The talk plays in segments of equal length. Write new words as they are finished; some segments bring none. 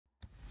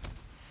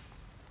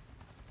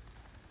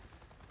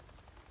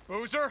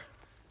Boozer?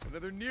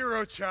 Another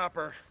Nero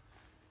chopper.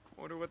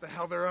 Wonder what the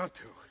hell they're up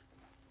to.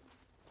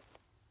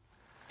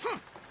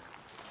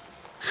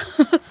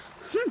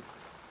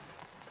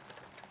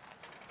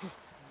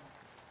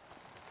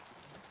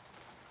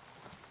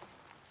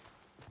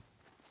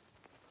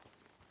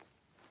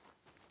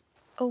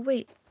 Oh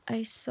wait,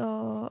 I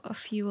saw a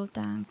fuel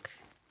tank.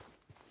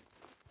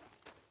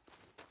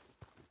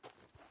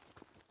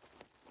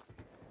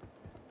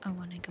 I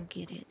wanna go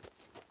get it.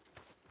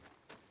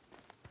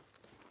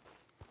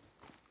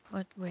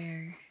 But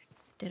where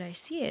did I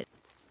see it?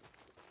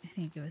 I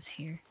think it was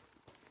here.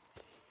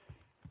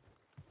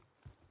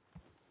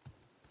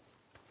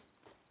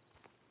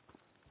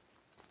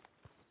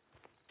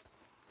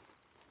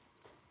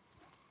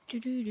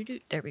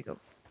 There we go.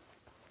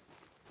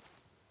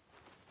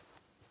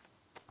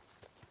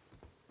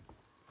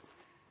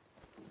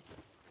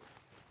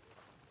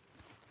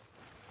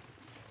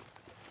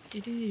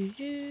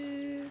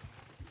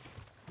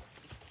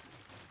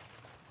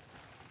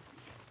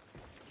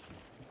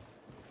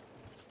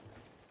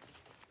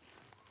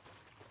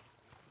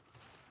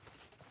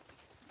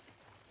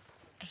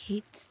 I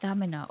hate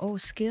stamina. Oh,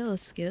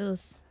 skills.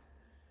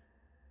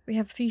 We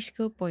have 3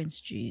 skill points,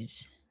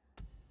 jeez.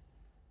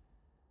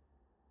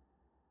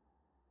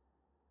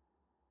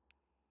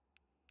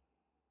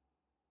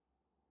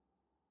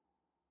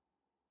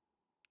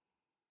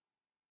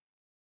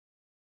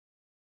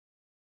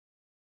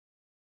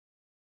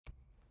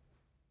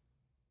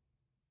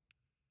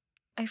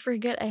 I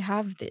forget I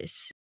have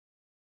this.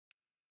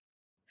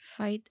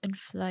 Fight and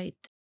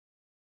flight.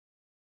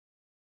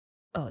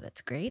 Oh,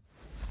 that's great.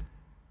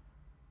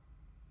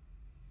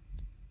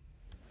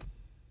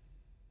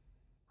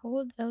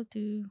 Hold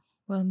L2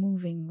 while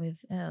moving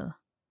with L.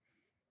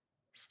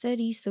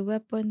 Steadies the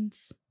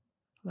weapons.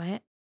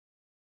 What?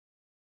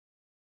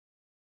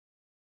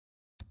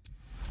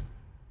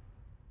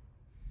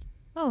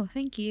 Oh,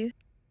 thank you.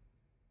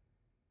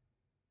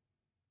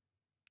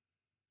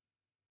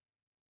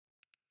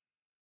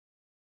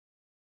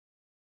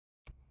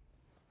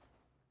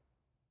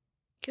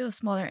 Kill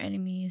smaller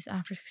enemies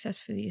after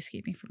successfully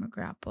escaping from a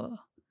grapple.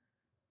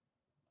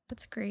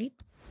 That's great.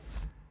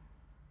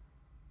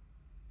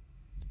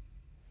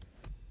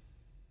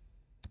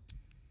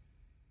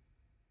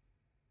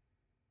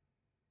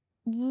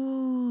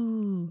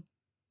 Ooh.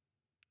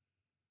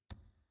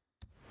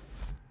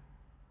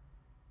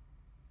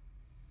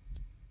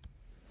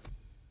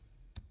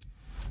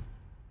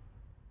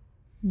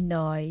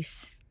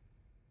 Nice.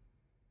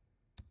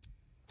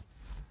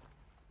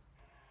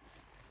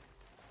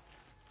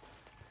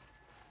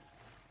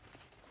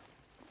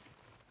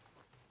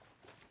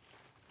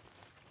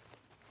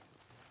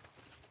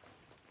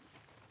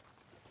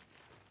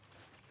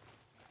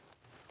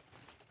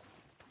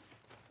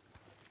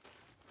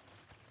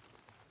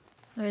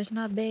 Where's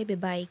my baby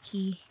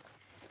bikey?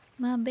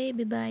 My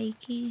baby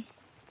bikey.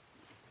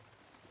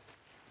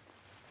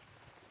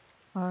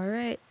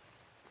 Alright.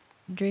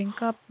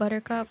 Drink up,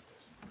 buttercup.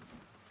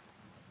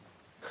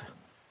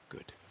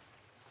 Good.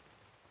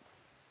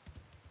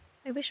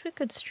 I wish we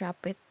could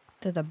strap it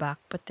to the back,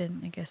 but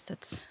then I guess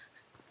that's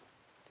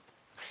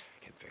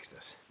I can fix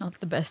this. not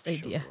the best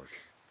idea. Should work.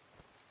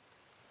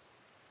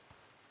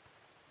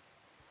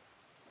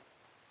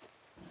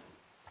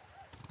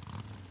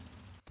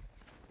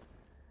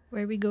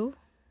 Where we go?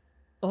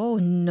 Oh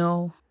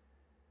no.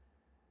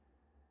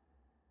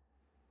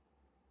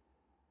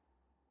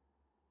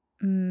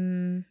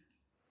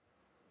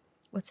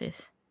 What's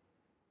this?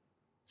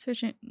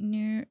 Search it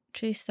near,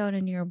 chase down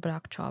a near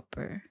black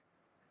chopper.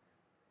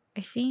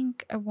 I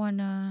think I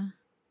wanna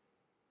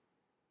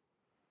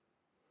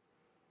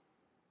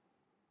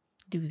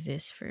do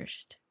this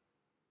first.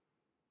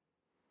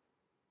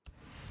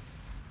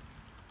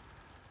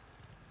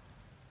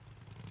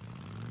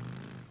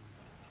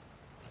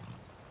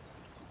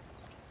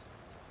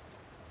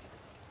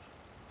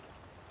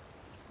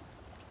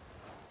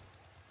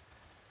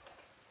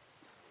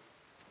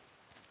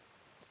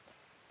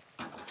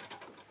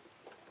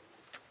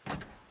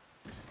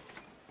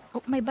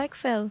 Oh, my bike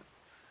fell.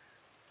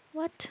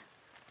 What?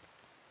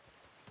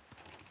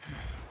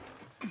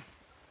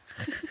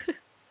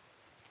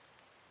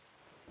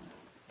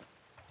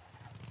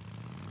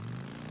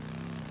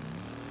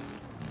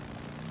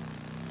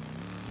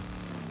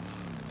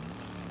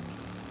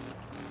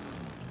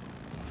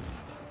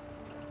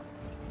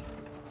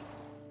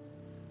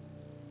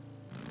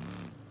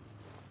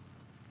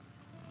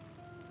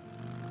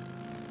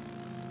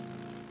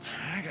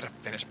 I gotta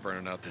finish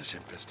burning out this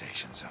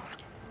infestation zone.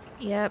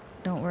 Yep,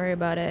 don't worry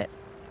about it.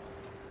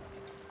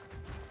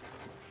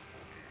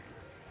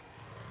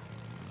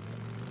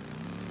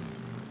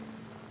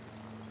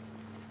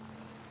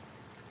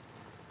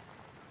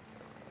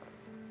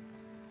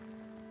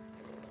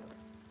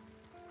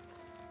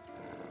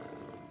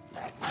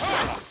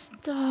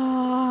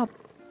 Stop.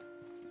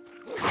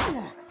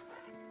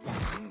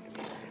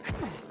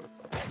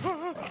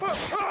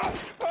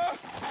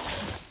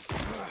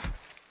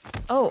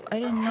 Oh, I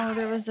didn't know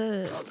there was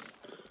a...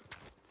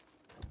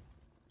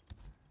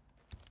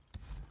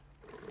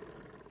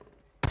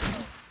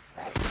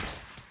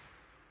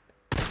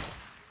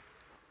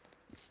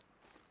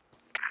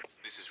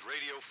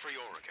 Radio Free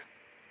Oregon.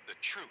 The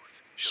truth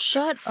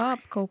Shut shall set you up,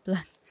 free.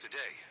 Copeland.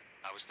 Today,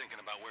 I was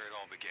thinking about where it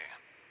all began.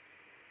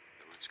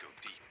 The roots go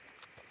deep.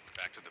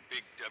 Back to the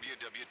big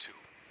WW2.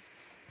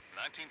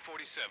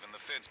 1947, the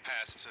feds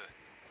passed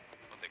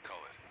what they call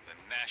it, the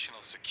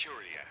National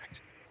Security Act.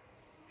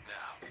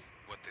 Now,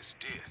 what this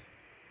did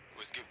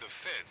was give the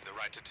feds the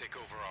right to take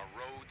over our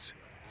roads,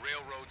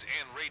 railroads,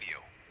 and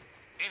radio.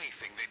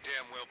 Anything they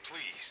damn well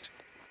pleased.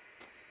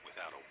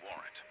 Without a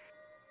warrant.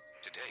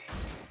 Today,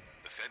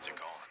 the feds are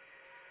gone.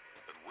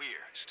 But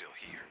we're still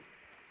here.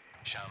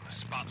 Shining the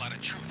spotlight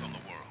of truth on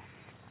the world.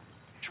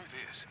 Truth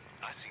is,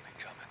 I seen it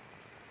coming.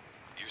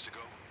 Years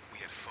ago, we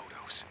had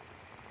photos.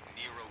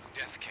 Nero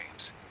death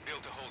camps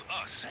built to hold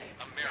us,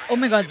 American Oh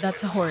my god, citizens.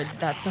 that's a horde.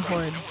 That's a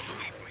horde. No one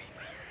believed me.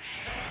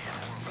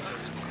 More of us had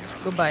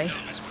spoken. Goodbye.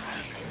 That's what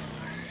happened.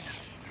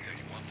 I'll tell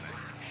you one thing.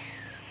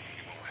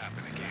 It won't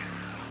happen again.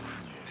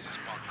 This is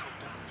Mark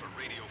Copeland for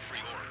Radio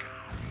Free Oregon.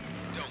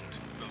 Don't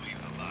believe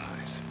the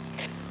lies.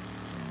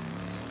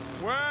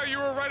 Well, you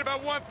were right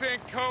about one thing,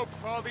 Cope.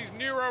 All these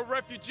Nero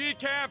refugee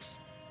camps,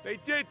 they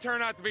did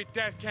turn out to be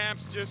death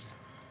camps, just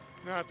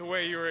not the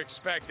way you were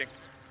expecting.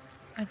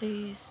 Are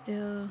they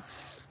still...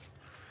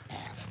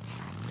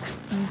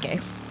 Okay.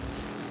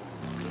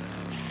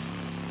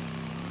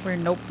 We're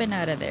noping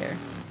out of there.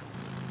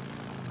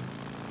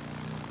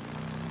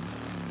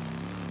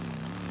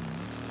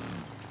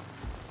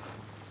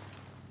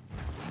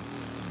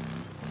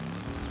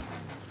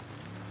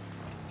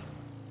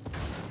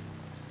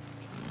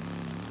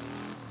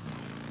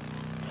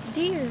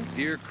 Deer.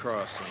 Deer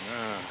crossing.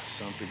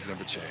 Something's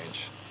never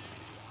changed.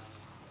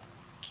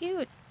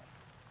 Cute.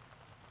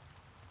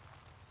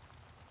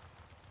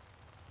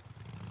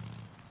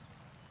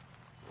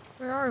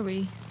 Where are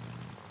we?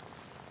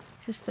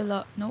 Is this the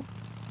log? Nope.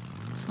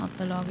 It's not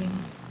the logging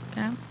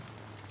camp.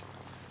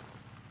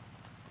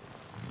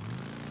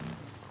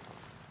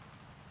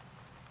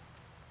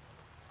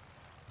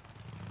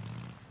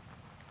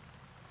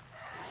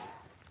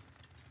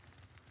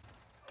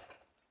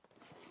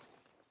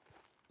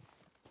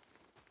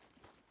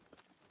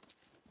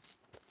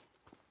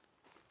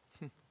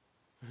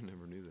 I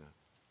never knew that.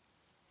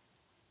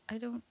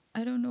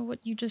 I don't know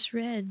what you just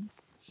read.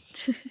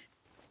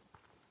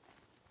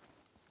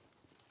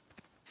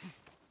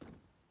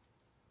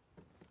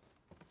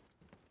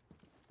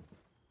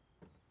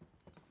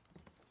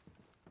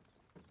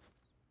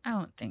 I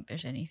don't think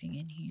there's anything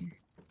in here.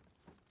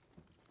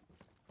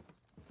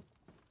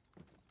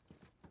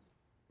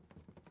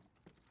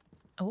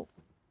 Oh.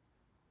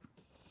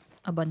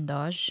 A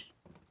bandage.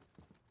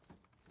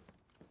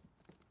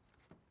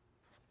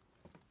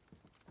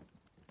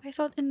 I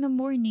thought in the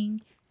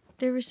morning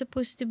there were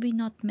supposed to be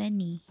not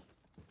many.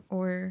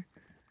 Or,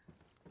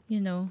 you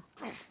know.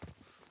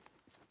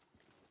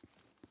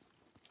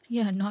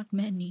 Yeah, not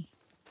many.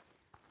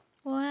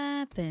 What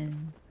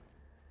happened?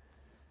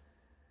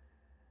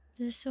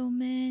 There's so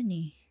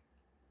many.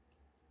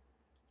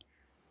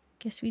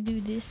 Guess we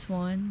do this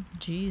one.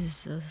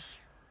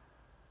 Jesus.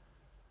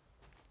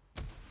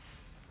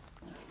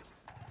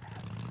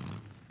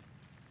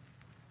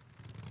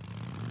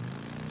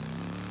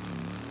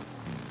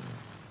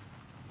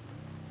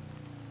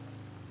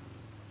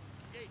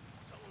 Hey,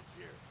 someone's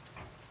here.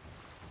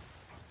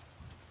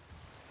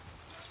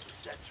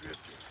 It's that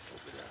drifter.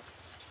 Open up.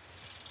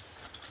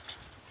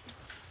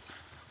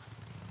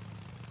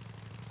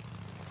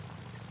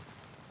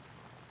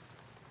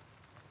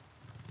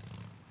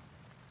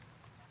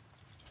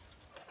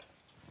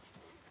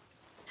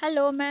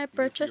 Hello, may I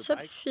purchase your some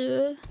bike?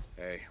 fuel?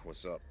 Hey,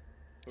 what's up?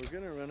 We're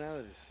gonna run out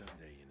of this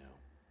someday, you know.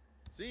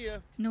 See ya.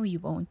 No, you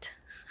won't.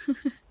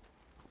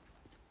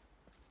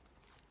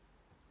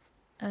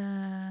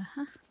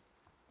 Uh-huh.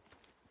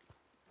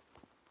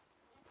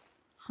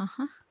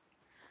 Uh-huh.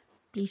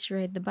 Please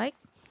ride the bike.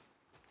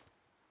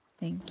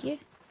 Thank you.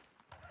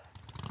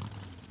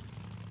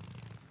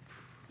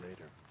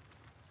 Later.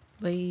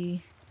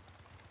 Bye.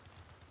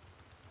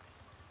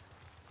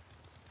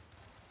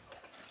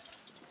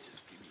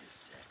 Just give me a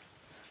sec.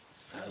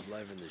 How's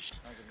life in the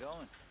How's it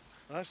going?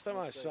 Last time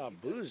I saw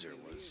Boozer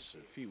was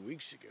a few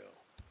weeks ago.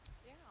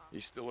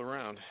 He's still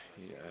around.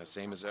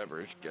 Same as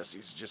ever. Guess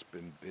he's just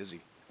been busy.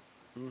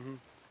 Mm-hmm.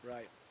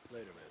 Right.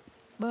 Later,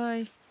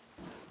 man. Bye.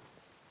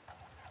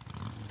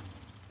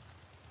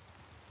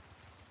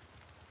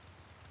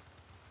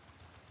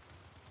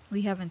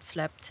 We haven't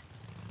slept.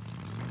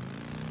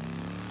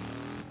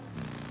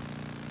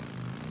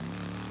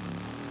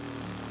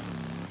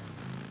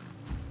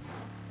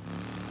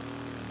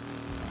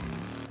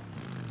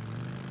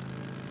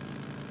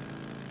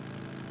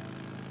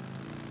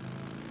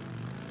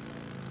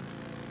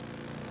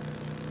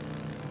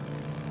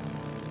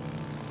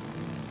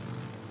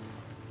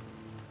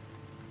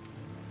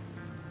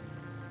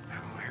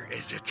 Where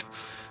is it?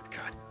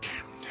 God damn,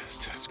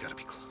 it's gotta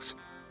be close.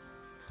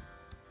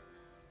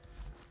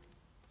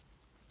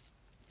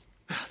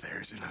 Ah,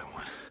 there's another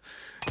one.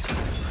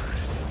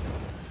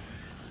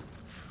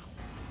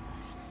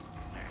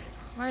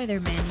 Why are there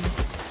many?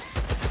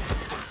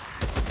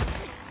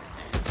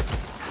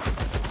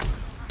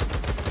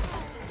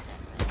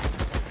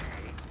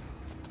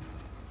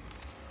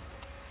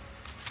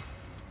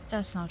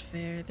 That's not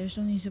fair. There's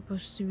only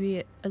supposed to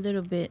be a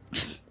little bit.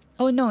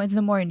 Oh no, it's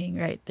the morning,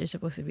 right? There's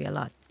supposed to be a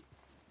lot.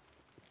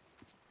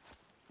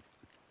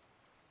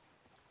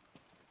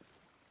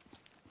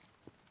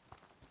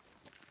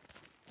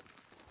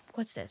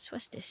 What's this?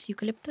 What's this?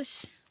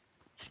 Eucalyptus?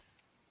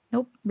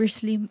 Nope.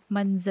 Bristly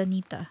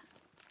manzanita.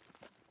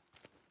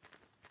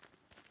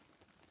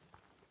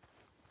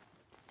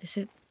 Is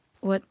it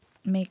what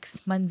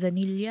makes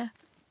manzanilla?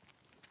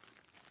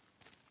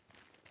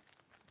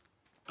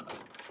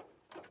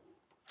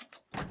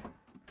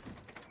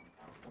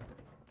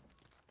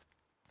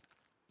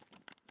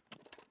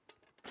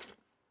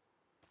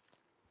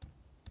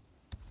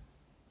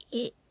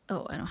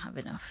 Oh, I don't have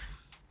enough.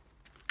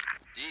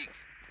 Deke,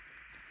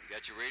 you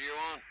got your radio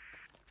on?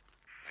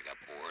 I got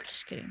bored.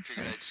 Just kidding.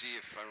 Figured Sorry. I'd see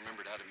if I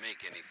remembered how to make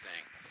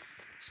anything.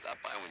 Stop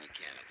by when you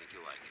can. I think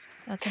you'll like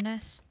it. That's a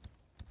nest.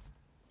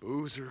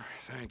 Boozer,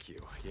 thank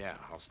you. Yeah,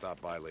 I'll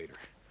stop by later.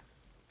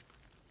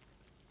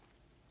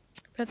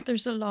 Bet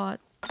there's a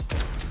lot.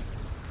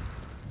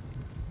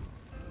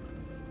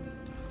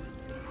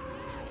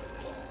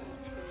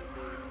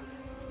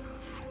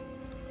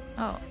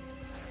 Oh.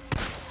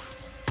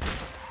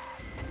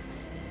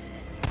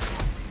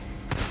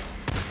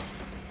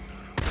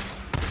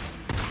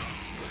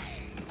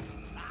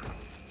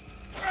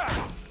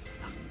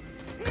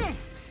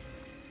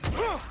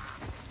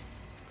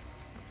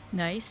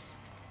 Nice.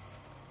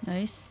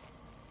 Nice.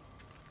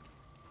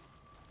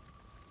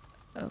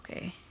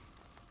 Okay.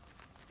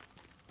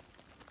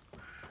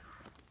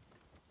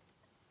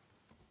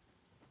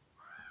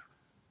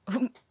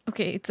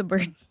 Okay, it's a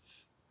bird.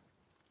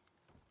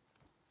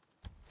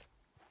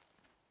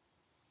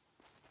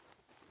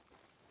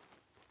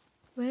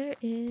 Where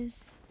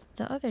is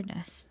the other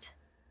nest?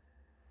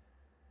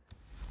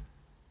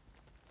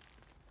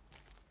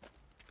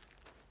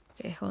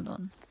 Okay, hold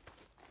on.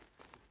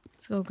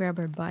 Let's go grab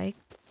our bike.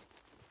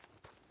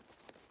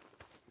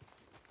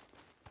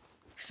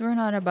 Because we're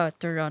not about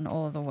to run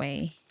all the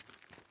way.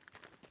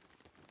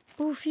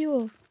 Ooh,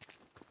 fuel.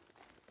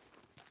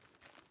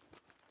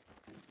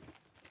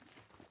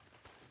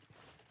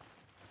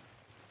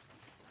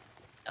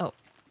 Oh,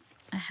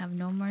 I have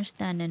no more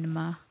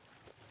stamina.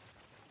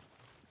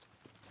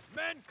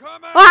 Men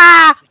coming!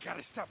 Ah! You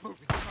gotta stop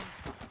moving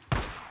sometime.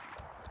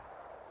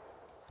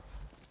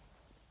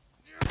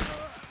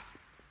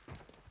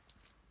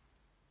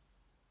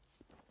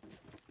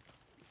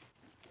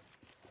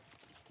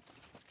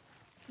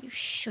 You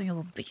son of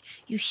a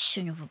bitch. You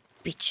son of a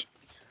bitch.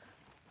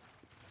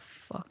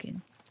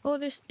 Fucking. Oh,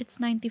 it's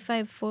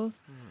 95 full.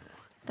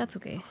 That's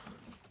okay.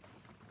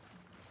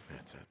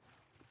 That's it.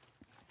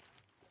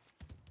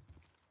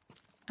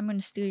 I'm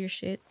gonna steal your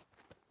shit.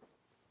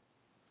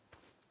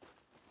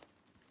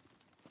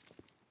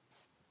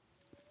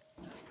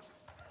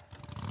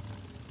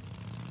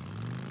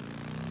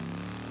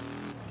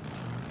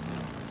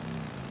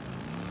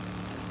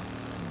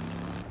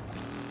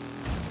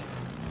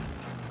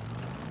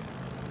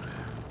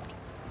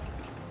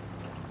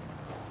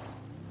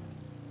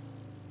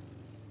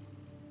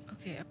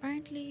 Okay,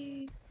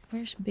 apparently,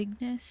 where's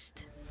Big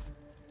Nest?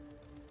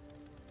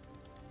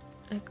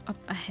 Like up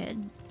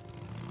ahead.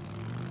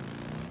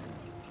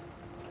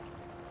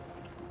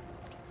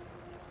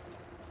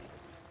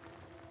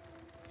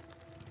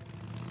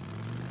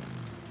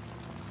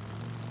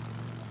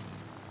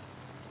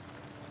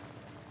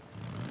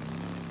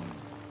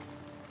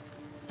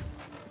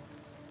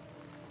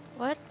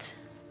 What?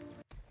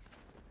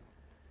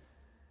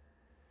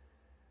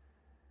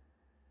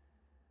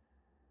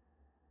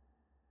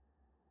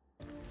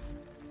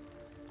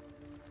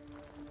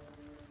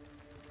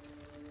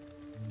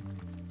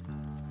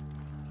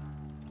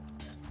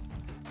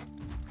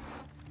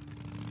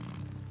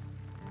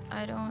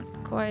 I don't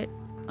quite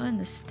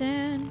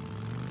understand.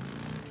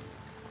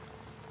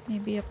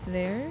 Maybe up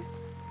there?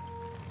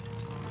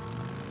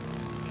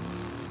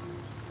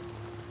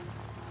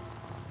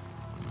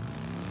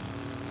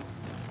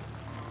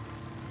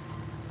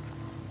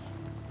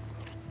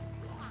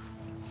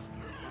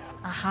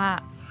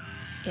 Aha.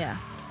 Yeah.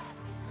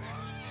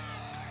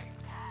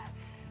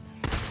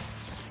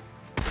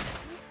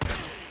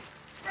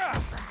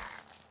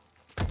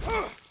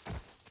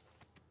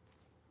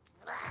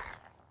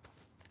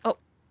 Oh.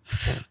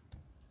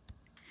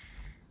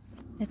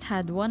 It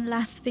had one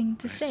last thing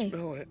to say.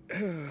 Smell it.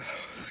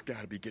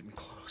 Gotta be getting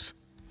close.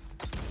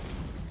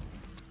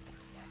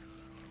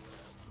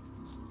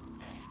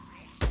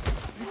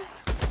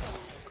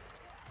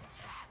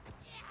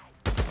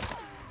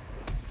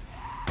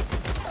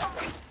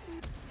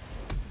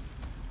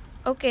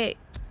 Okay.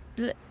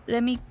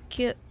 Let me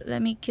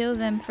kill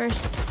them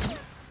first.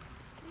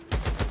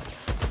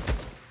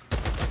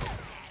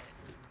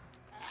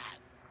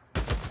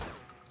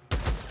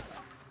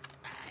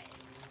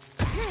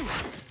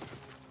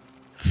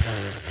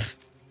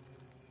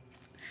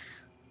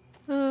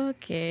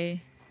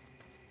 Okay.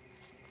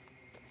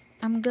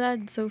 I'm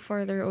glad so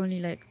far there are only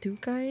like two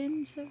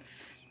kinds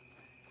of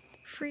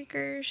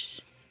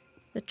freakers.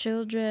 The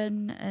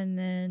children and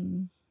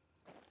then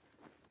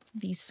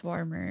these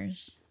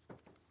swarmers.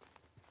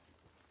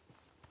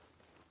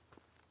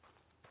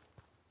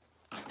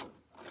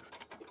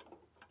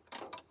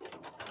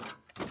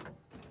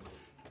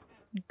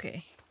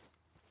 Okay.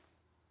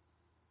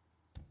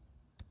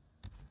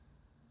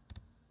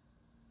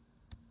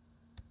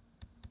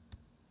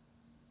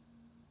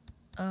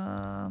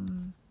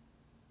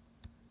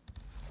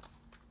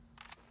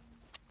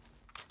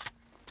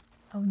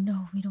 Oh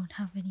no, we don't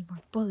have any more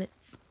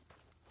bullets.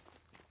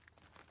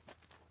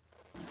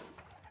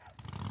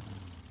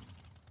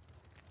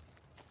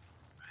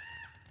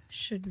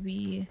 Should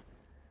we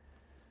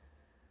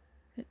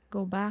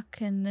go back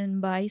and then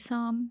buy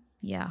some?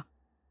 Yeah.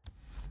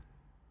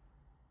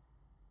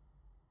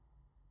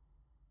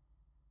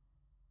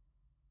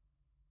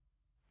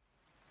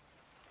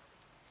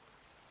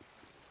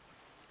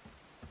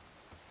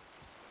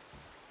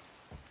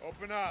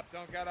 Open up.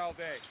 Don't got all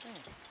day. Oh,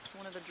 it's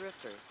one of the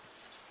drifters.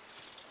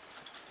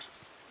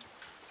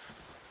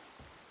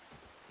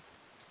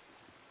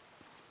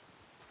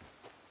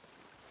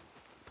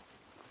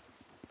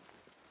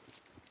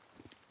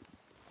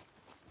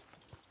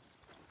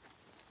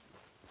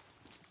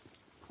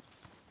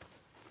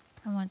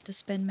 I want to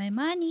spend my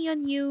money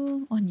on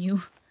you. On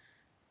you.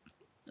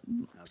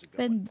 How's it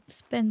going?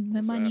 Spend my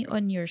What's money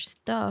happening? on your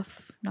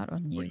stuff, not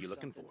on you. What are you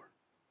looking for?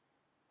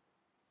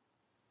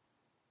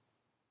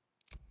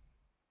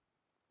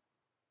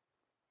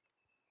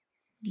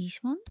 This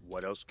one?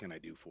 What else can I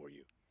do for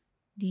you?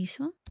 This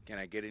one? Can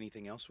I get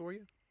anything else for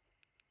you?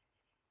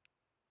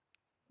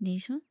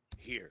 This one?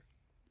 Here.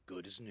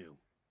 Good as new.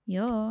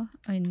 Yeah,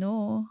 I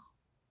know.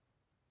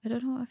 I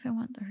don't know if I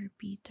want a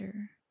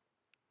repeater.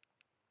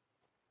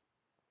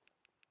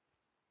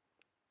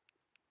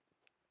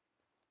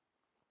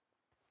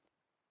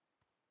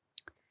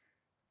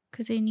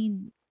 Because I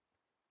need...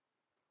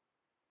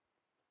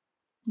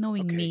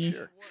 Knowing Okay, me,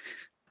 sure.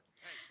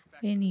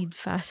 I need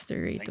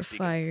faster rate of Thanks, Deacon.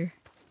 fire.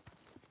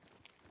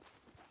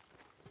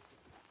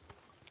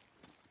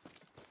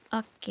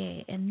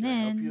 Okay, and Can I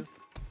help then...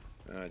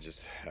 you?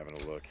 Just having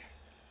a look.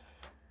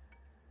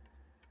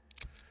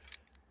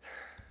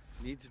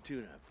 Needs a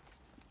tune-up.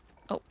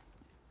 Oh.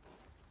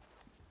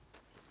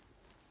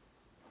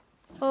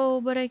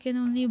 Oh, but I can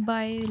only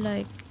buy,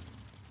 like...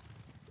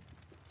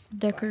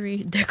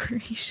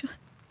 Decoration.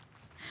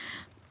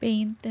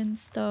 Paint and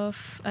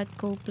stuff at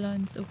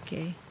Copeland's.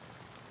 Okay.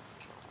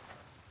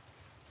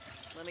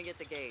 Let me get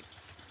the gate.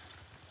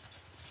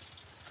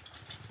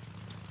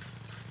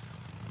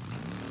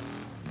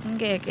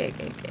 Okay.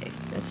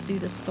 Let's do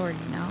the story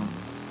now.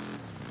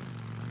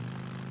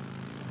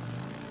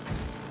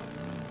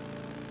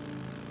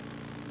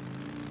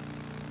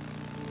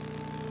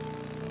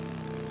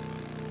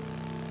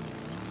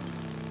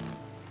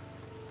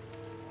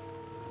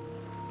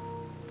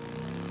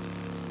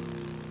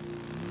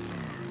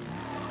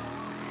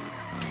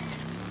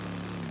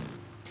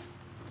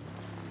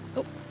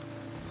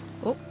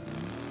 Oh.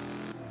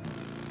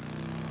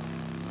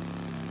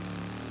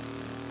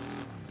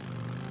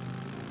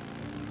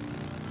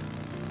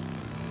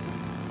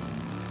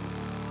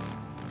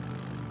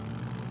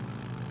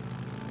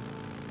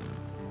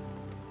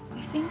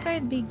 I think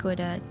I'd be good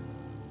at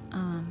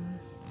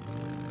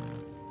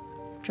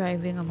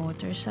driving a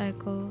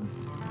motorcycle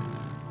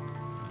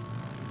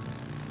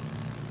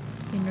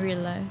in real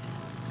life.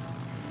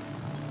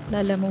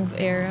 Lala Move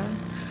era.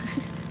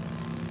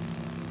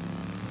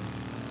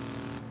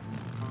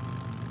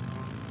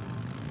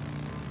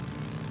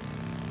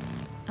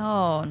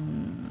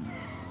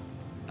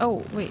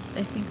 Oh, wait,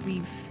 I think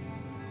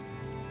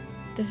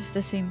this is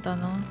the same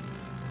tunnel.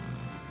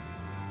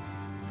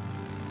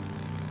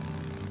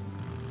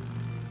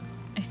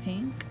 I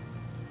think.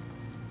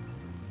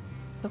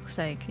 Looks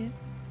like it.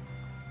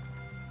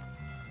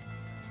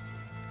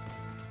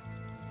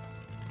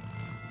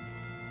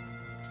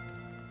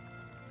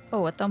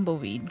 Oh, a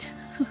tumbleweed.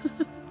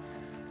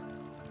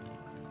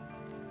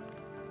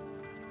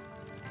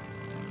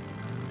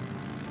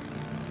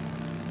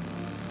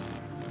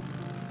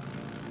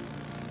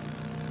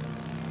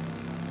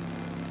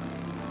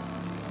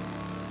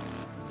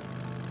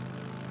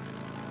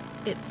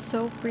 It's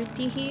so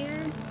pretty here.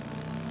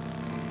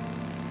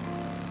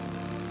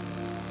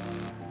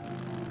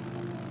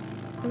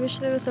 I wish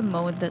there was a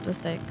mode that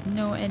was like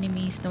no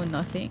enemies, no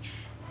nothing.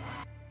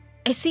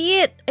 I see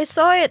it! I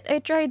saw it! I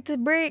tried to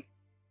brake.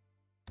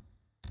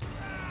 I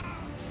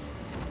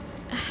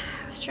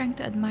was trying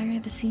to admire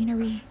the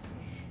scenery.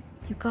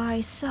 You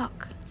guys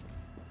suck.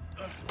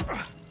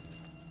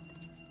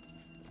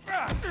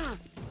 I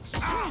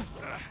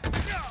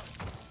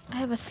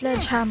have a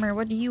sledgehammer.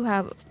 What do you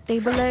have?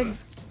 Table leg?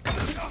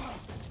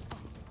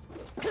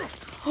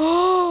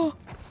 Oh!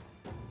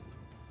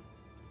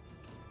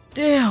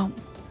 Damn!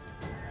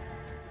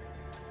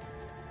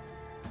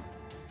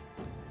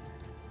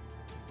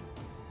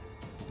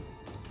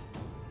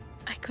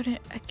 I couldn't.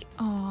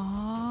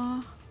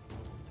 Aww.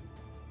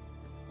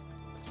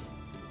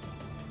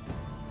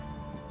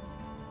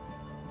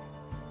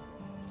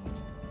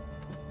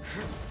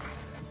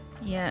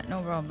 Yeah,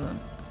 no problem.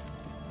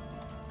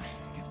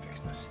 You can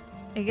fix this.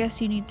 I guess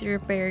you need to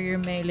repair your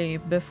melee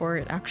before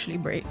it actually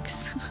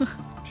breaks.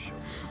 Sure.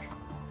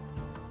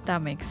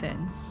 That makes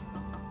sense.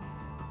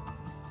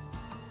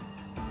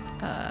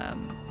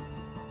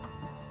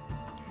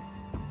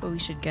 But we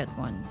should get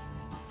one.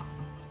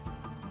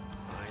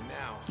 Mine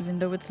now. Even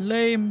though it's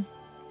lame.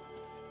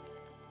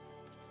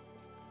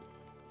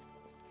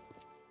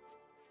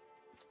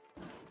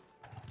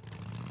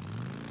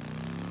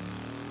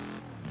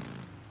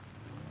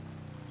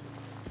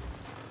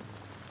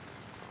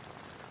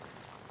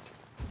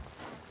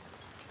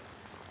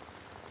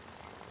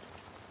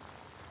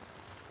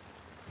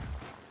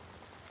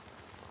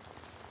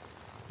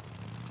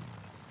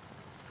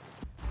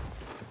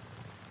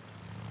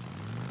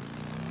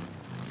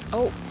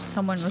 Oh,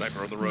 someone was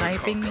Sniper on the road.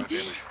 sniping Oh, me. God damn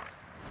it.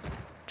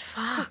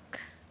 Fuck.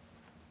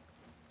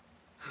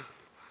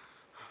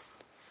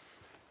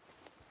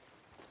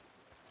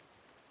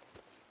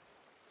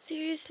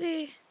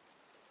 Seriously?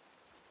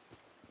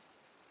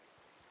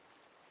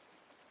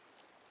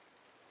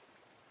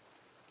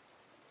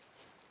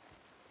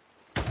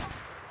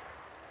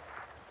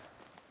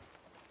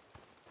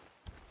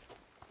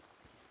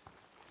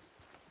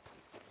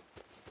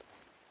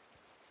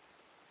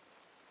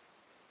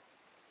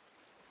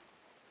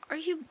 Are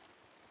you...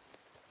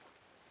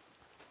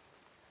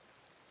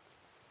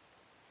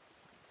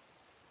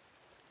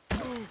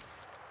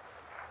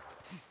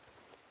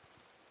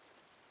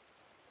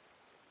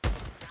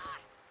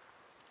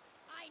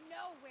 I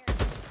know where.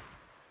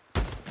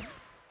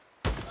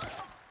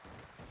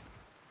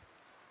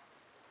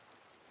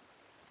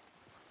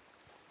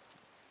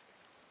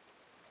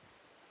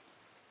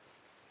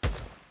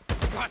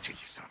 Gotcha, you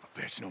son of a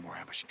bitch. No more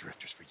ambush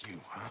drifters for you,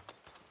 huh?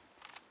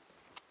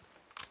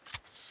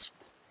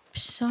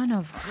 Son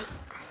of...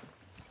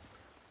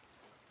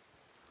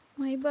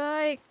 My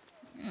bike.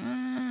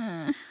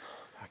 I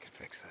can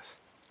fix this.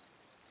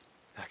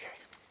 Okay.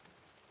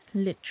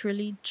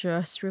 Literally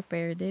just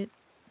repaired it.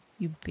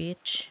 You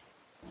bitch.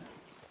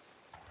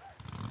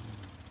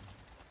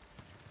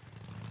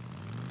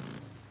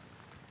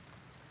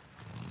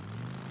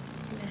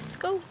 Let's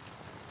go.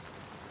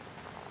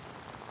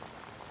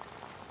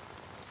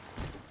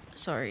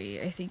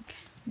 Sorry, I think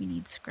we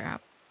need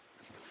scrap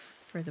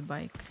for the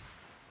bike.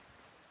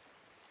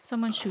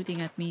 Someone's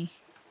shooting at me.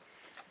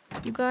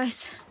 You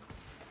guys.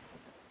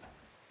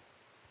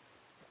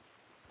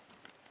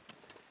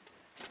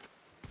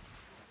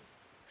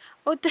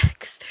 Oh,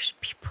 because there's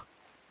people.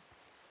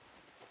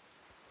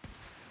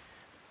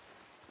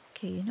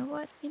 Okay, you know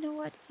what? You know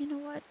what? You know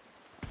what?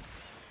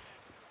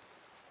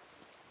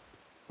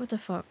 What the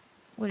fuck?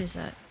 What is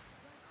that?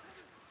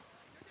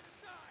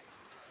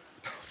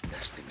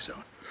 Nesting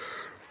zone.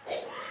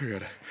 Oh, I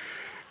gotta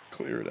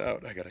clear it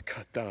out. I gotta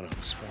cut down on the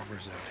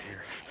swarmers out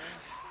here.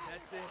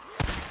 That's it.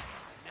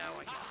 Now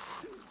I can.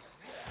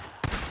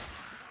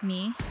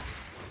 Me?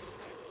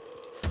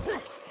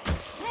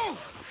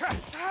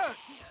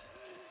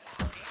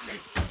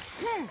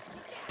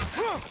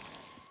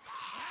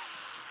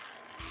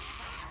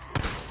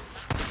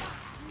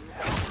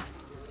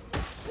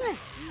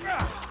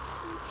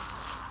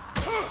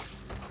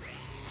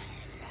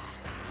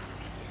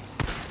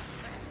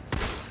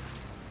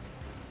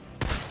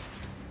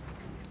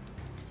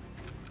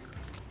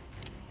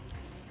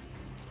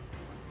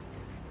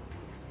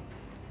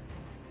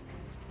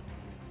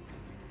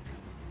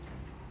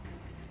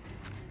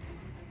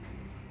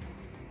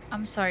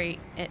 I'm sorry.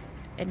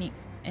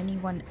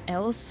 Anyone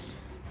else?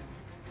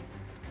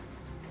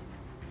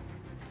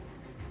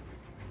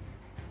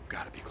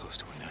 Gotta be close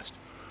to a nest.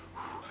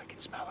 Whew, I can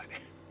smell it.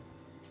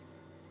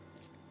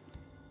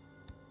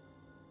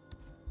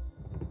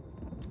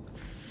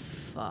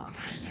 Fuck.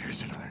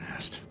 There's another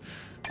nest.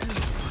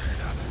 Let's burn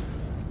it up.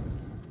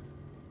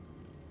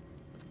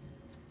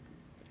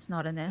 It's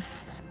not a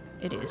nest.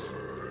 It is.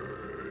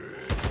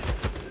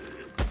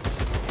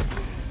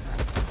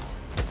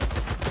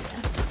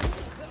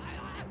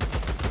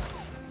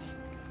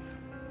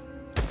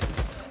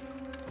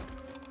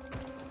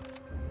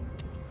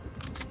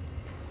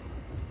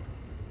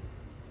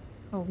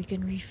 Oh, we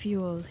can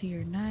refuel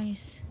here.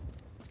 Nice.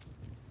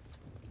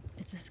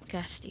 It's a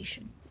gas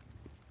station.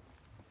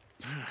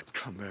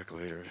 Come back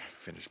later.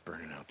 Finish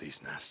burning out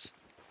these nests.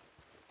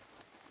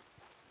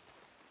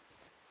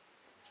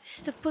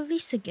 It's the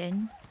police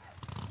again.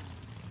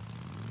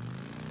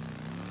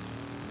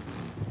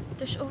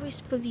 There's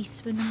always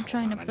police when I'm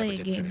trying to I play never a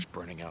did game. finish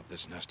burning out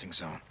this nesting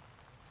zone.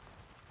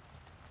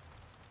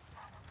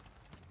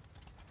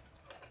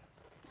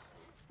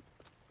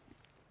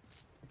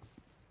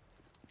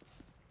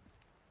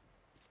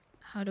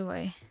 How do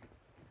I?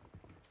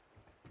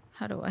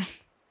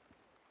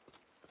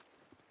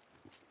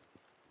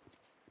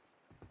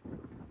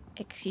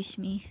 Excuse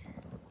me.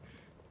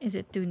 Is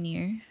it too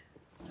near?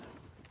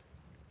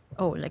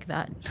 Oh, like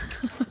that.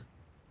 Here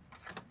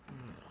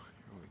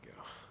we go.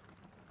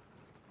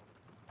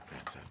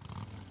 That's it.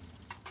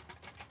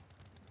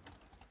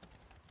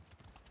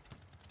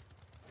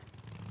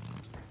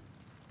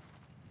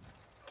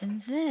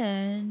 And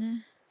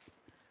then...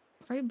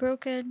 Are you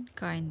broken?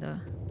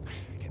 Kinda.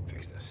 I can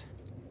fix this.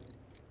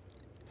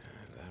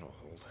 That'll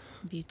hold.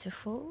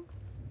 Beautiful.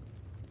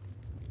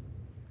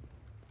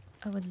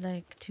 I would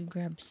like to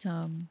grab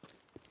some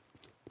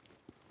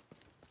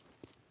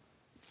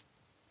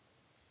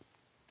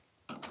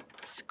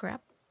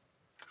scrap.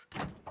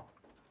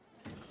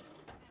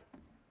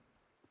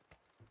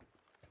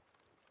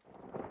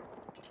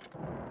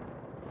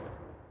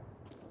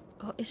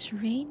 It's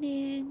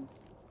raining.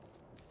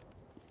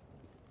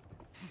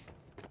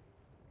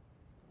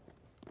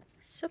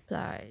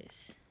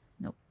 Supplies.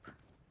 Nope.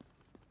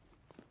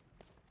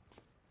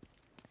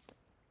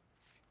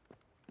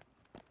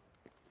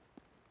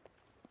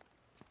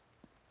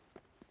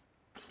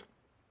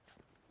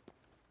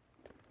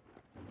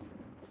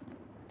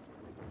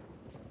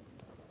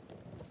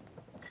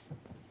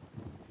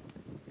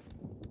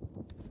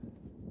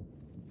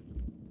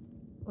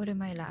 What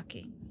am I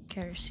lacking?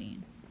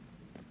 Kerosene.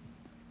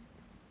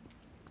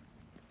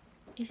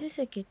 Is this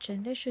a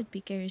kitchen? There should be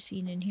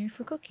kerosene in here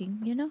for cooking,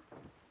 you know?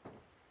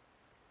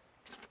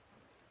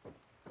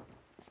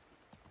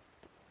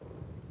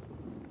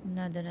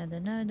 Nada, nada,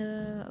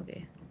 nada.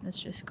 Okay, let's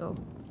just go.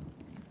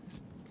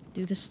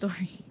 Do the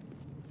story.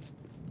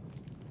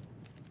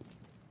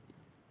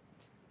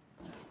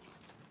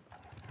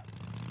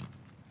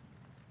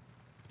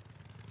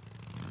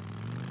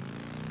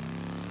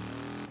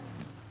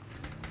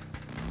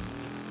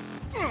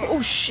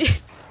 Oh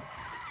shit!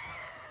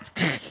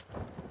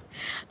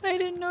 I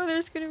didn't know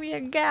there's gonna be a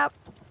gap.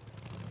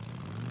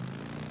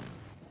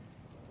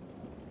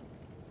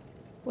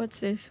 What's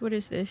this? What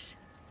is this?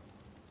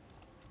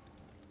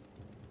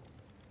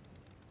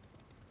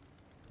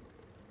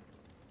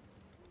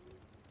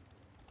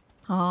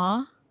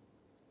 Huh?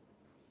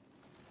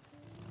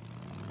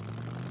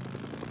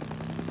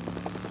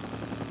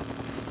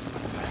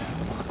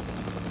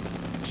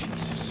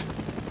 Jesus.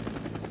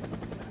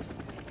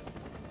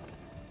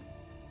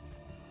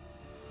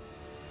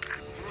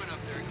 You went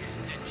up there again,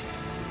 didn't you?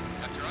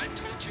 After I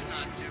told you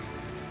not to.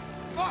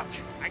 Look,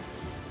 I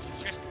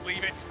just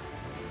leave it.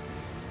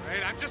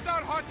 Right, I'm just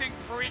out hunting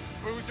freaks,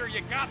 Boozer.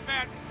 You got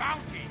that?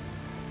 Bounties.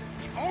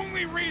 It's the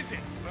only reason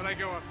that I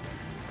go up there.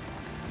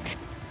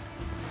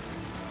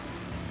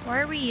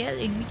 Why are we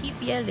yelling? We keep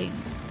yelling.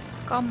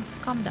 Calm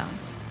down.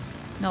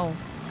 No.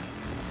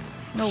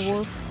 No,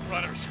 wolf.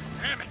 Runners,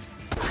 damn it.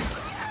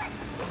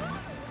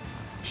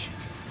 Shit.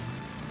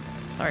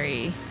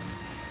 Sorry.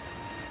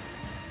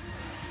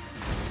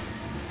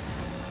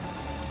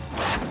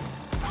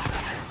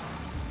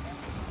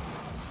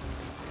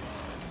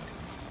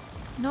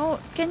 No,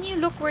 can you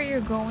look where you're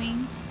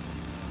going?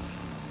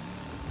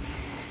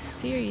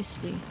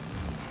 Seriously.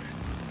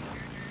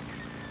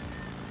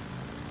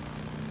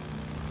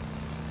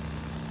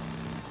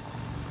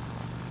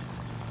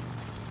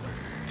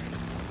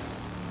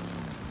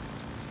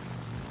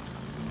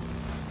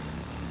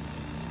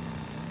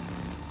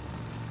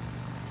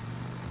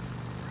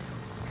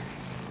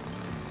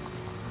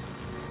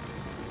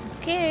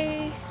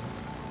 Okay.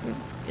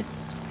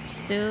 It's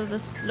still the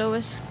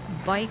slowest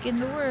bike in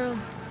the world.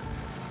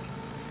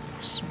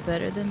 It's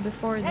better than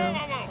before, Whoa, though.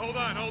 whoa, whoa,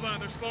 hold on.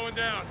 They're slowing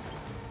down.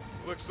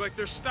 Looks like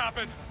they're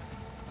stopping.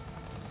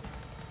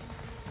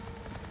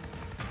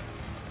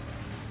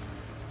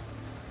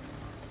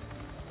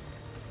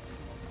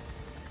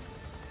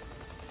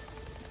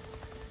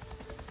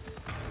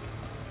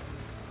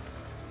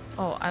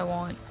 Oh, I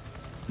won't.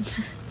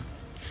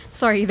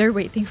 Sorry, they're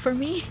waiting for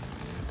me.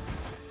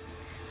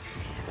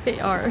 They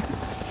are.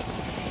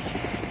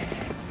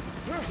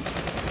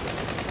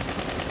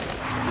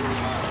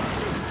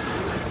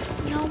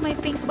 No, my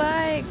pink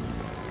bike.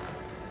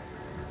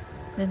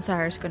 Then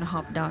Sarah's gonna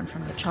hop down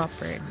from the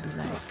chopper and be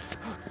like,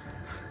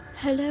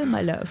 "Hello,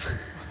 my love."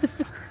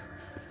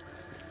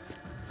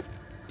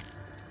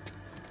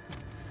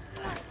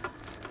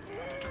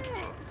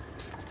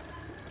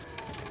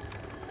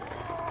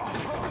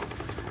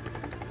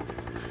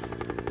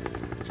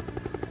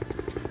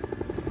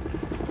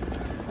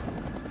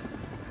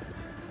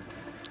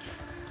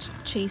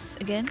 Chase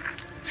again.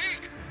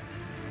 Deke!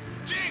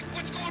 Deke,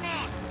 what's going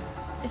on?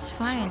 It's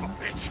fine. Son of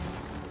a bitch.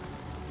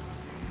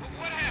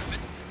 What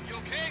happened? You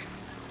okay?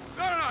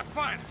 No, I'm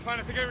fine. Fine.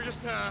 I think they were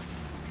just,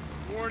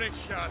 warning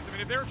shots. I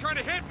mean, if they were trying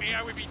to hit me,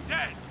 I would be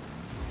dead.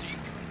 Deke,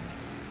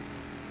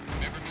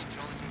 remember me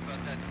telling you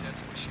about that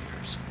death wish of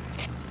yours?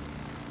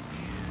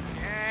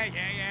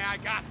 Yeah, I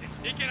got this.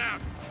 Get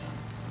out.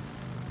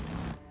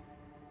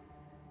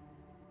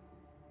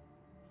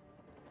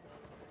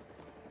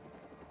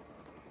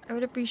 I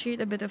would appreciate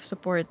a bit of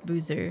support,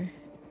 Boozer.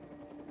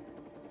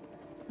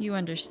 You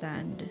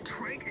understand.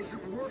 Trank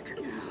isn't working.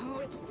 Oh,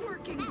 it's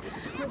working.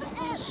 Will this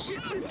little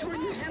shit be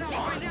torn your head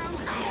off right now?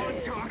 Oh,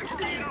 Doc,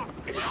 hurry it up.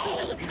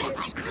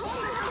 Bitch,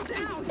 calm the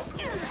hell down.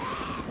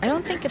 I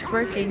don't think it's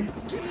working.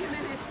 Give me a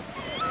minute.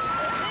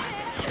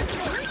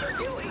 What are you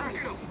doing?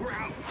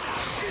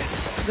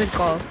 Good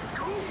call.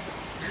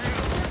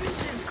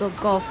 Good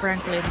call,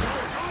 Franklin.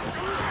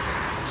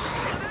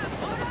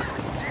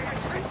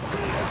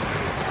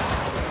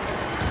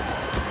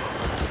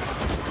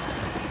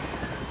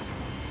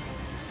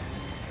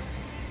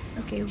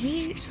 Okay,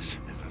 Jesus, is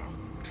that all?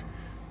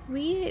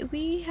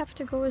 we have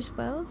to go as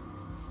well.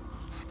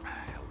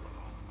 Hello.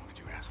 What did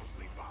you assholes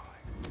leave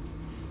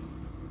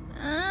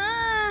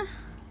behind?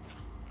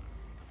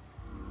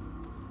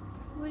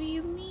 What do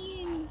you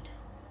mean?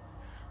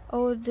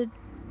 Oh, they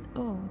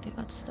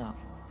got stuck.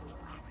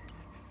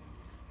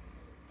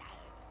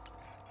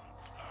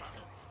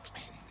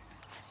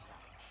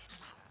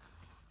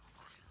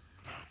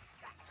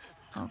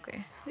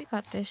 We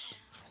got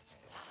this.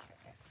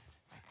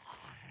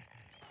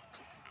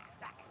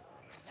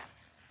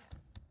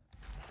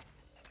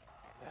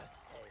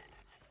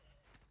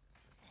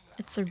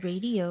 It's a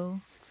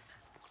radio.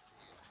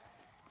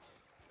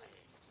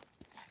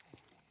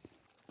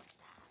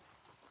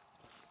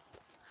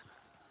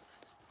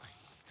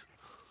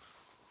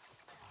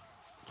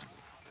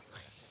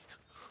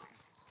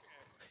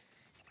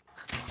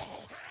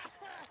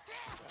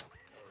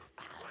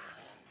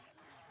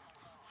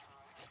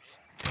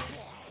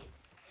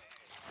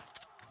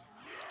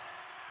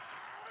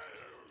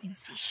 Can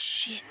see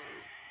shit.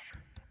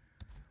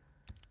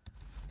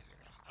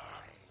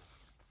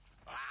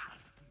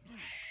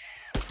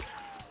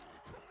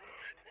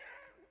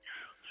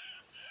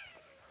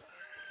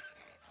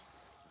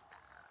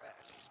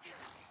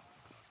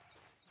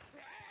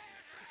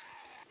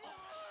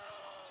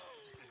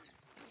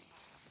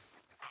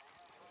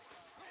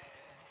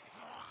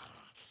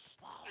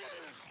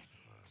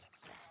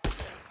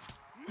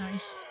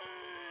 Nice.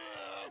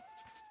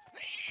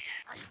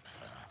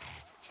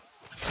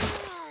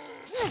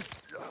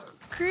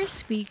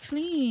 Crispy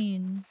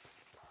clean.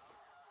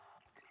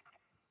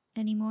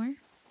 Any more?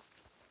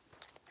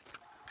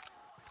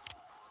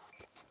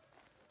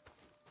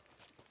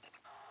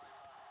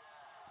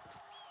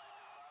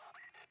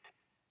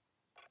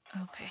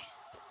 Okay.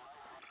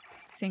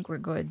 I think we're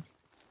good.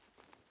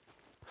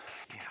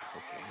 Yeah,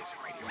 okay, there's a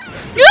radio.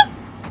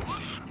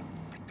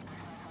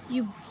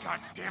 You. God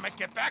damn it,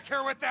 get back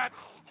here with that!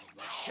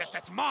 Shit,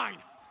 that's mine!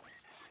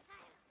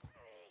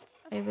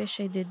 I wish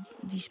I did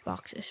these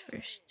boxes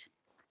first.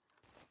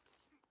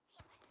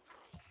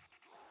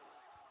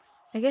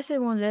 I guess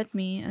it won't let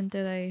me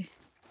until I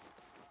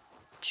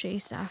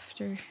chase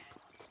after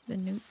the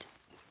newt.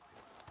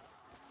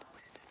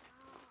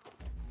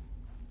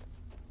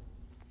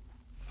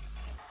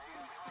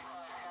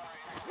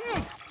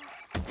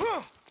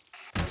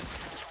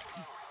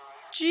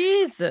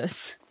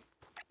 Jesus!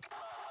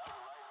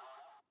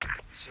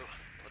 So,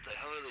 what the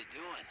hell are they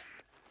doing?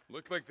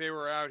 Looked like they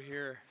were out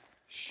here,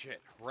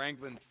 shit,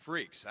 wrangling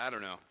freaks. I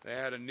don't know. They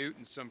had a newt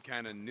and some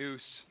kind of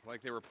noose,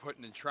 like they were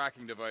putting a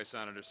tracking device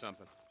on it or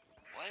something.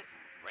 What?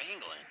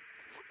 Wrangling?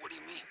 What do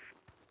you mean?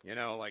 You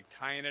know, like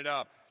tying it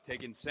up,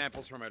 taking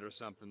samples from it or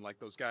something, like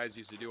those guys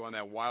used to do on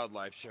that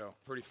wildlife show.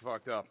 Pretty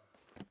fucked up.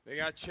 They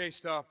got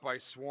chased off by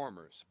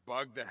swarmers,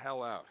 bugged the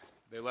hell out.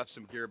 They left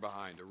some gear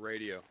behind, a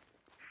radio.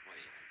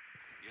 Wait,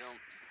 you don't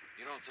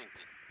think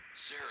that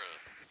Sarah...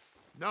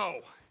 No.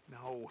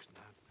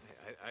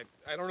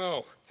 I don't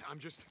know. I'm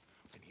just...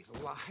 And he's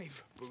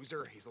alive.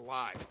 Boozer, he's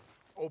alive.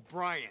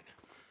 O'Brien.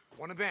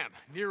 One of them.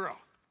 Nero.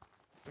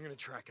 I'm gonna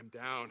track him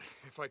down.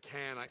 If I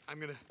can, I'm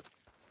gonna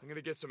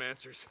get some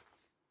answers.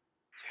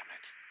 Damn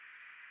it.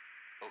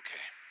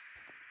 Okay.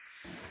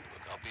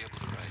 Look, I'll be able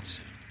to ride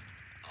soon.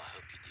 I'll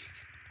help you,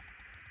 Deke.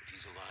 If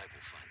he's alive,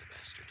 we'll find the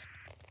bastard.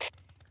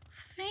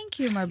 Thank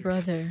you, my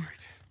brother.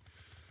 Right.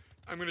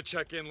 I'm gonna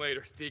check in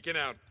later. Deacon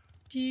out.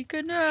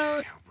 Deacon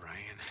out. Okay,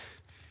 O'Brien.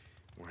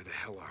 Where the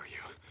hell are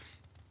you?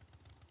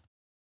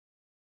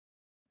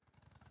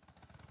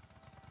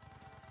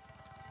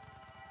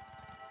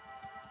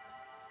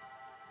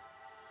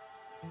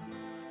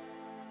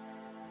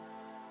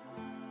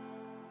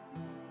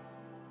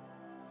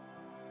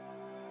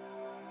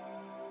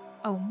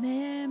 Oh,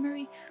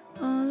 memory,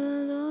 all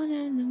alone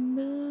in the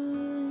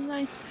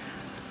moonlight.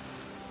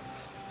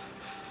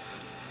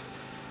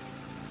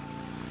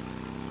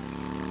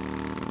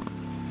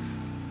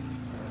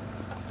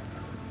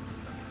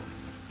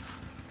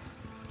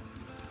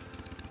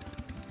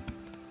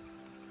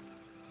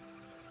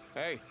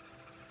 Hey.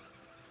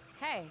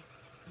 Hey.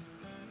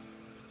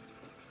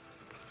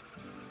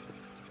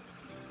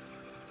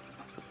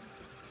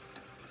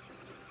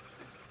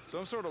 So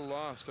I'm sort of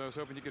lost. I was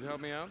hoping you could help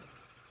me out.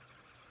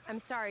 I'm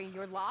sorry,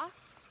 you're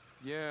lost?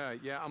 Yeah,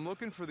 I'm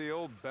looking for the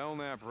old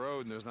Belknap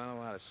Road, and there's not a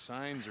lot of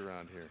signs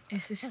around here.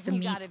 Is this the You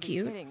meat gotta be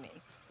cute? kidding me.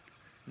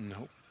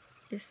 Nope.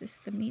 Is this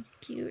the meat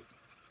cute?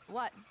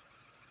 What?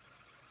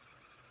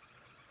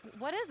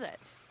 What is it?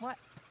 What?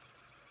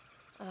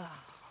 Oh,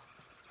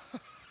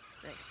 it's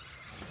great.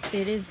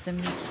 It is the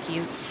meat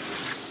cute.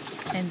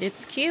 And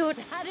it's cute.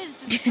 That is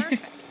just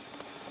perfect.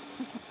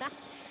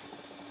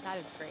 that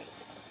is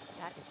great.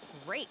 That is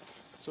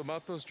great. So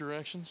about those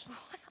directions?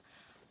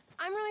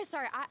 I'm really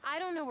sorry. I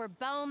don't know where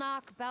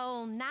Belknap,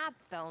 Belknap,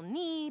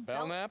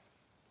 Belknap,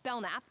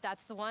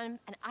 that's the one.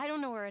 And I don't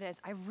know where it is.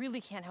 I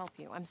really can't help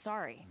you. I'm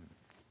sorry.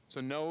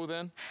 So no,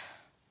 then?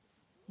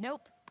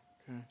 Nope.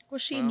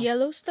 Was she in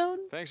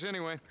Yellowstone? Thanks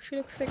anyway. She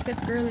looks like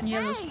that girl in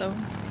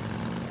Yellowstone.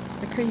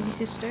 The crazy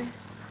sister.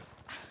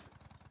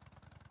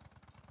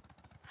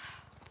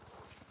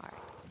 All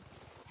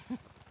right.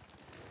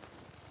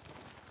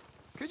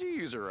 Could you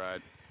use a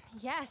ride?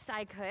 Yes,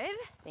 I could.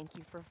 Thank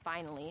you for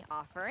finally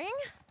offering.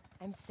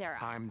 I'm Sarah.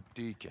 I'm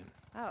Deacon.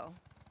 Oh,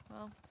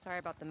 well, sorry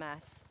about the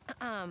mess.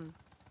 I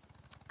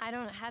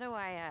don't. How do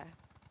I?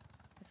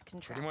 This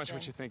contraption. Pretty much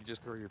what you think.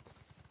 Just throw your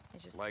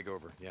leg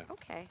over. Yeah.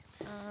 Okay.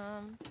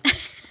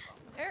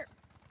 There.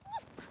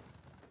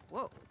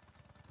 Whoa.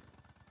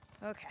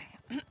 Okay.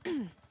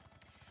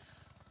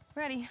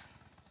 Ready.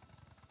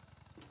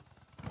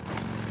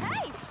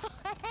 Hey!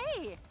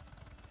 Hey!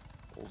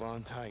 Hold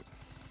on tight.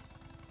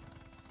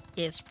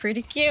 It's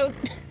pretty cute.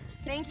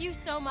 Thank you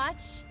so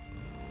much.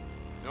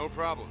 No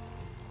problem.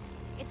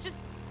 It's just,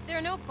 there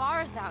are no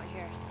bars out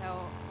here,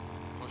 so...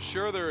 Well,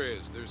 sure there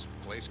is. There's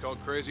a place called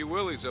Crazy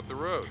Willie's up the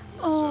road.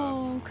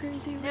 Oh,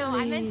 Crazy Willies. No,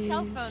 I meant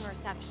cell phone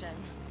reception.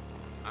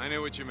 I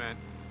knew what you meant.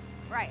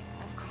 Right,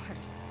 of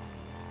course.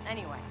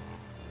 Anyway.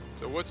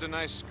 So what's a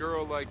nice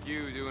girl like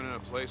you doing in a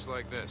place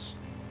like this?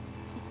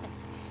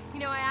 You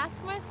know, I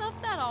ask myself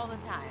that all the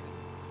time.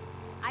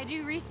 I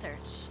do research.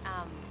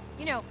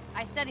 You know,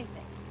 I study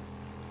things.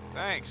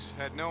 Thanks.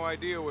 Had no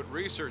idea what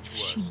research was.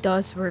 She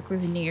does work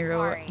with Nero,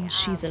 Sorry, and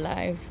she's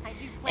alive. I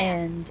do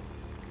plans. And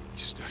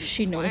You study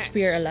she knows plants.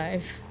 we're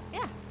alive.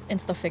 Yeah.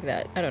 And stuff like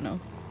that. I don't know.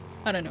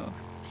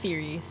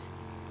 Theories.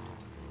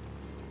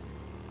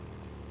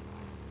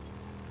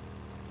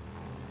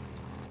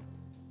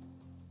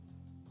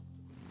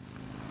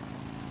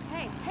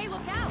 Hey,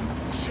 look out!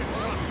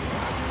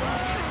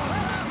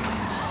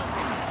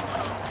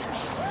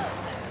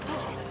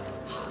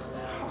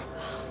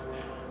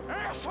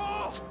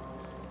 Asshole!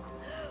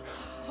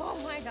 Oh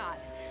my god.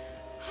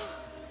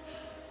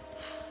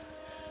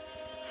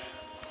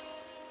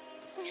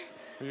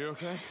 Are you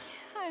okay?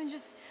 I'm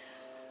just...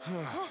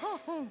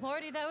 Oh,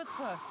 Lordy, that was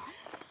close.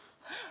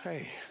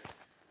 Hey.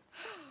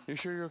 You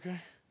sure you're okay?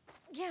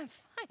 Yeah, I'm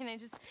fine. I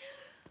just...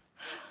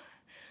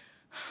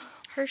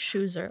 Her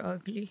shoes are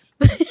ugly.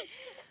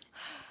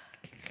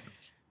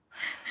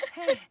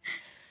 Hey.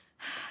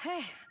 Hey.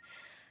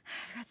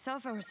 I've got cell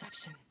phone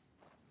reception.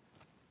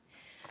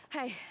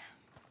 Hey.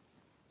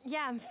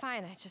 Yeah, I'm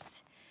fine. I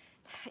just...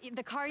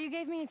 The car you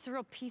gave me, it's a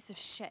real piece of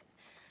shit.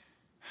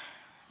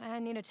 I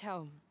need a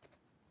tow.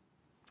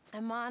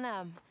 I'm on,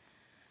 I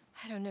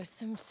don't know,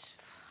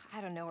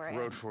 I don't know where I am.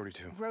 Road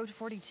 42. Road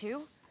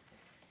 42?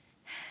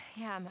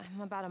 Yeah, I'm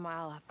about a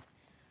mile up.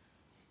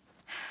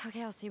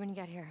 Okay, I'll see you when you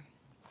get here.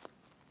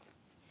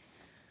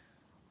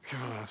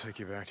 Come on, I'll take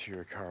you back to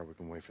your car. We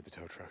can wait for the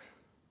tow truck.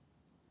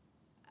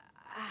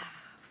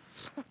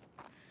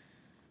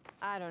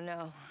 I don't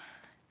know.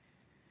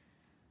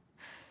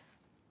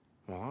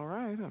 Well, all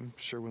right. I'm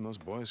sure when those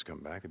boys come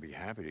back, they'd be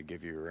happy to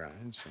give you a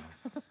ride, so...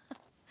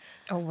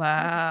 Oh,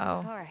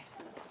 wow. All right.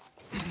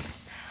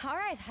 All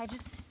right, I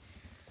just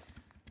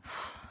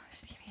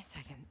give me a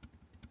second.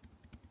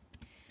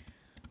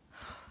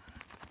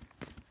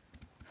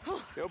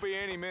 They'll be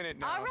any minute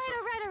now. All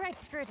right,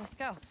 screw it, let's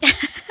go.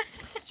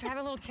 Just drive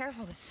a little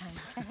careful this time,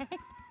 okay?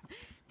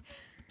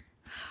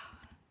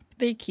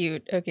 They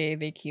cute. Okay,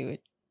 they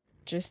cute.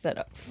 Just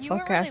that You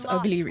weren't fuck-ass really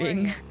ugly lost, were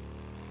ring. you?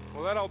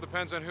 Well, that all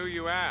depends on who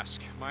you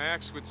ask. My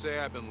ex would say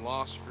I've been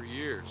lost for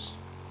years.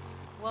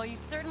 Well, you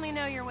certainly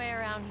know your way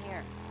around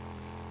here.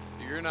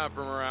 You're not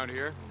from around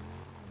here.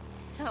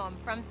 No, I'm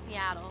from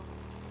Seattle.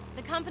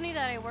 The company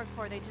that I work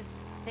for,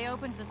 they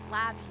opened this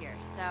lab here,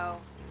 so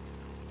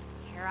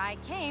here I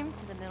came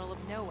to the middle of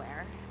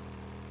nowhere.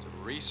 To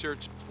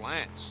research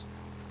plants.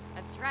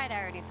 That's right,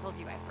 I already told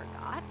you I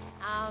forgot.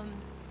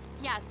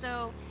 Yeah,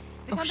 so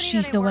the Oh, company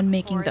she's that I the one work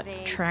making for, the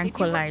they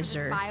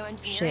tranquilizer do work for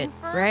this shit,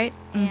 bioengineering firm, right?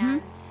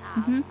 And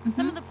Mm-hmm,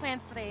 some of the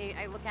plants that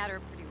I look at are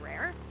pretty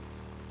rare,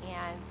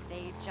 and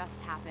they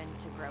just happen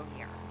to grow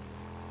here.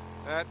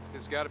 That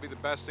has got to be the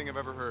best thing I've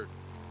ever heard.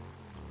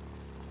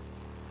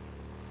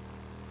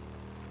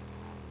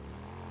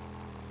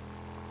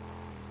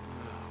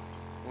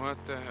 What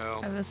the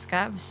hell? Are those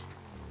scabs?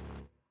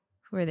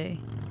 Who are they?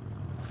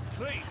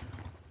 Clete,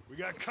 we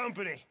got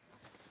company.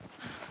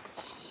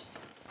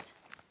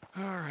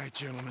 All right,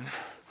 gentlemen.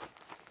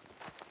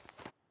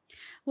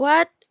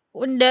 What?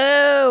 Oh,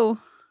 no!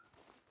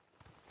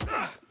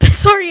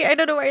 Sorry, I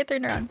don't know why I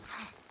turned around.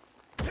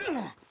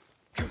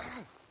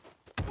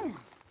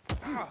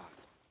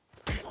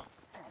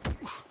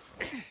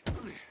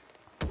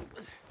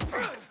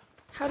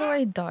 How do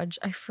I dodge?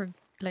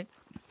 Like...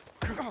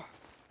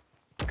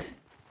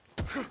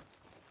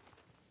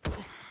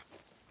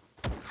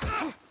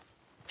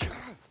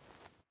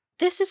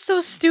 This is so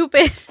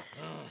stupid.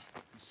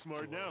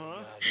 Smart now,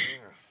 huh?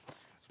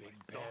 Big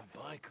bad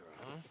biker,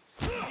 huh?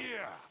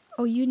 Yeah.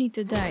 Oh, you need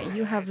to die.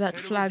 You have that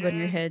flag on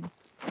your head.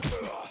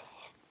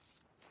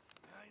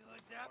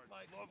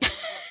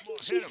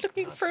 She's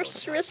looking for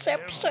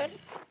reception.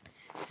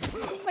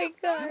 Oh my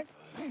god.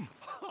 You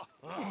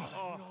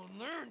don't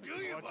learn,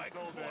 do you, Mike?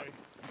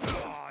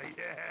 Oh,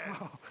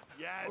 yes.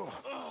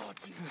 Yes. Oh,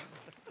 teach him.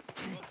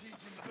 I'll teach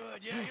him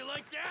good. Yeah, you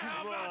like that?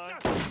 How about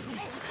that? Oh,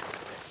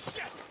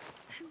 shit.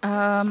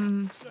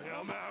 I'm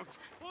out.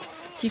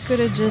 You could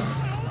have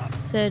just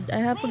said, I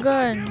have a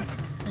gun.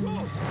 And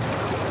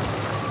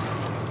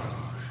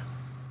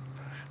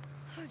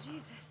Oh,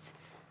 Jesus.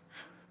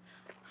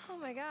 Oh,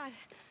 my God.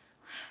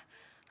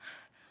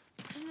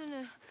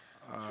 No.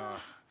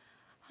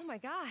 Oh, my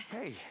God.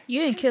 Hey.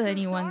 you didn't kill I'm so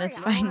anyone, sorry. that's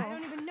fine. I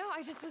don't even know.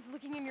 I just was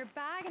looking in your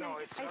bag and No,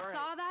 I it's all right.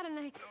 saw that and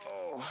I.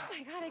 Oh. Oh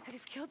my god, I could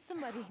have killed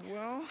somebody.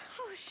 Well,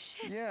 Oh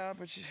shit. yeah,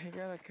 but you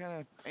gotta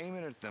kind of aim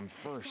it at them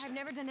first. See, I've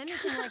never done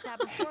anything like that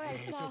before.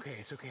 It's okay,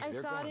 it's okay. I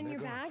They're saw it gone, in they're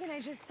your gone. bag and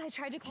I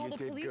tried to call You the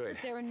did police, good.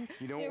 but there were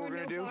You know there what were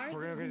we're gonna no do? bars,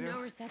 We're there gonna was do?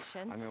 no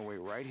reception. I'm gonna wait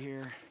right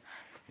here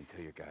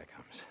until your guy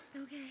comes.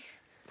 Okay.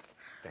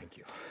 Thank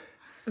you.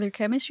 Their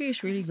chemistry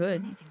is really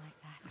good. Anything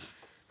like that.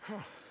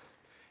 Huh.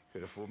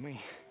 Could have fooled me.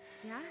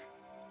 Yeah?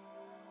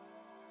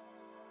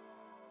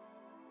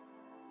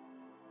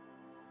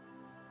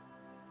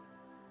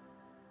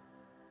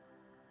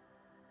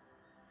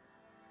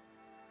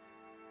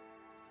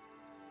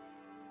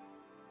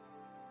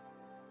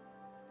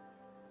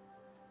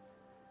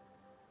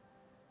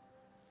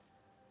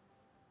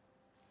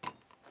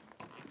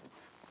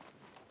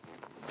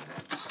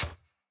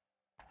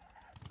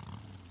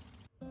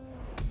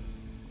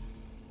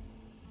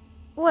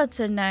 What's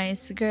a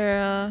nice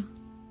girl?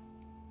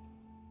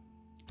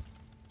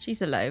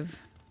 She's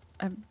alive.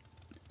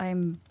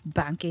 I'm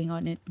banking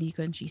on it,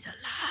 Nikon. She's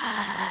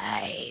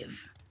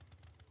alive.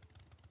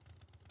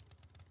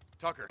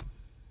 Tucker.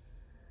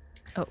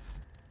 Oh.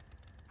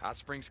 Hot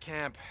Springs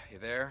Camp, you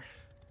there?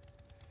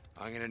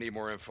 I'm gonna need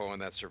more info on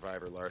that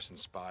survivor Larson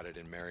spotted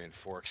in Marion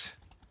Forks.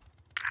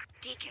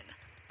 Deacon,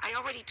 I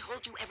already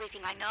told you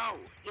everything I know.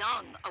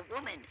 Young, a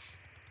woman.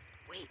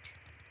 Wait.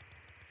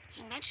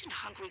 He mentioned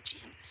Hungry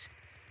Jim's.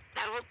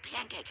 That old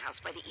pancake house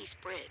by the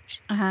East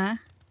Bridge. Uh-huh.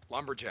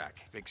 Lumberjack.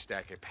 Big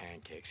stack of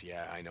pancakes.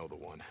 Yeah, I know the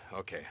one.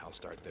 Okay, I'll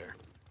start there.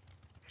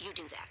 You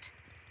do that.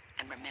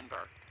 And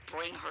remember,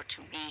 bring her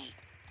to me.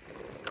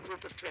 A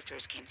group of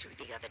drifters came through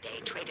the other day,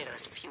 traded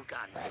us a few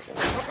guns.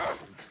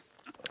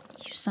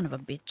 You son of a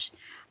bitch.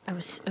 I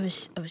was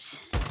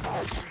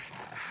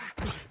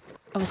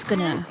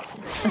gonna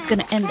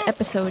end the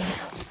episode.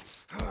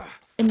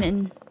 And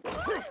then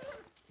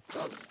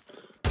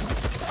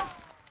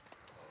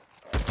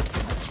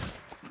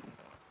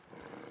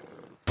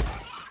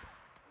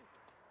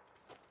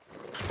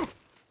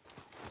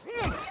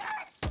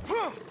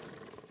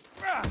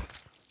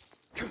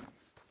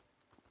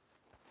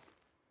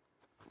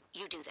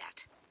You do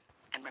that.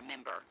 And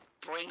remember,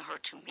 bring her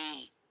to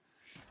me.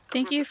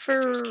 thank you for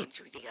Came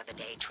through the other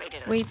day,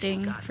 traded us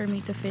waiting a few guns. for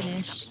me to Maybe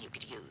finish. something you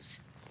could use.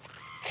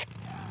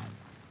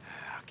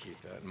 I'll keep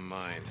that in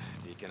mind.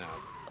 Deacon out.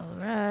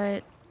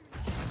 Alright.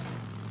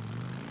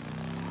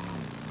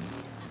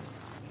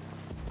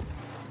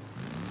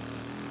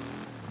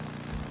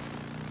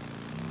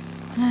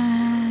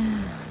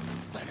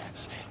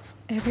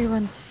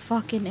 Everyone's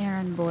fucking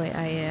errand boy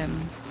I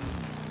am.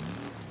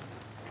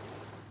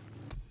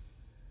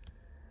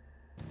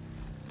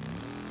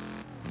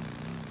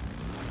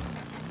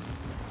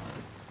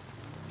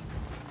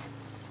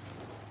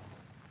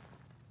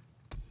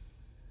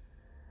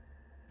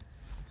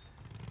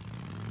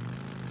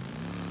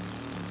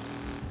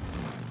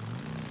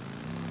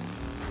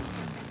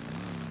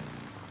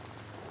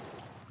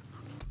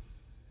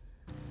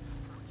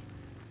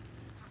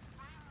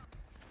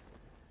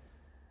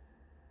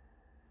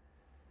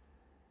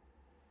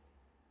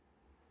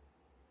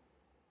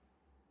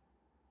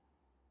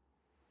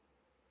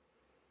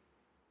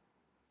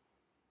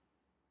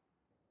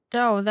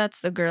 Oh, that's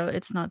the girl.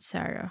 It's not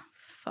Sarah.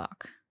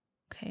 Fuck.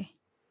 Okay.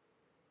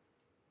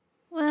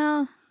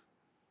 Well.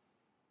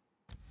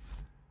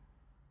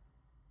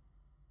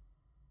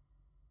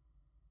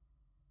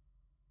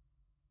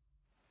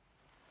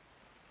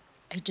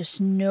 I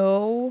just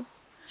know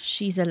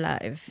she's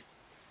alive.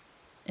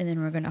 And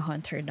then we're gonna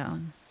hunt her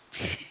down.